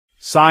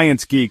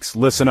Science geeks,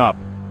 listen up.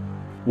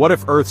 What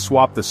if Earth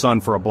swapped the sun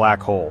for a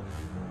black hole?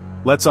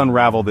 Let's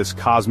unravel this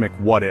cosmic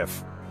what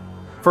if.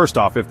 First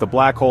off, if the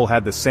black hole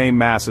had the same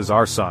mass as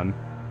our sun,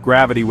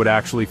 gravity would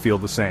actually feel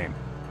the same.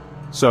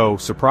 So,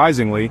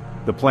 surprisingly,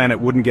 the planet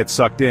wouldn't get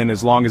sucked in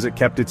as long as it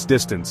kept its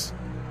distance.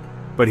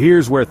 But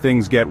here's where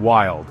things get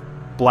wild.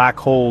 Black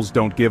holes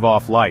don't give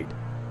off light.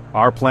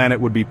 Our planet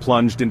would be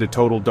plunged into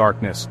total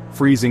darkness,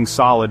 freezing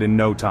solid in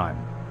no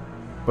time.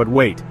 But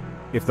wait,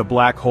 if the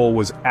black hole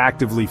was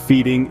actively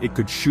feeding, it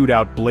could shoot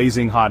out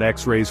blazing hot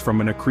X-rays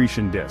from an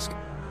accretion disk.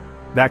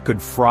 That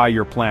could fry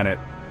your planet,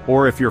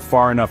 or if you're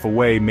far enough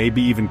away,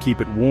 maybe even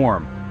keep it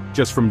warm,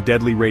 just from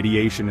deadly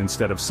radiation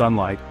instead of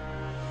sunlight.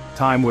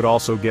 Time would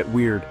also get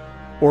weird.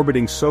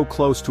 Orbiting so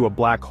close to a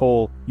black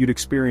hole, you'd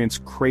experience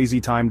crazy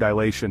time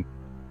dilation.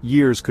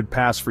 Years could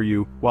pass for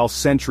you, while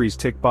centuries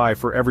tick by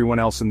for everyone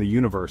else in the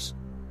universe.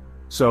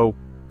 So,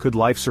 could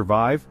life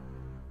survive?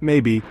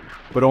 Maybe,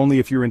 but only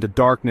if you're into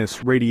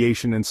darkness,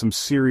 radiation, and some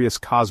serious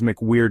cosmic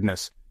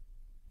weirdness.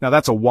 Now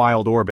that's a wild orbit.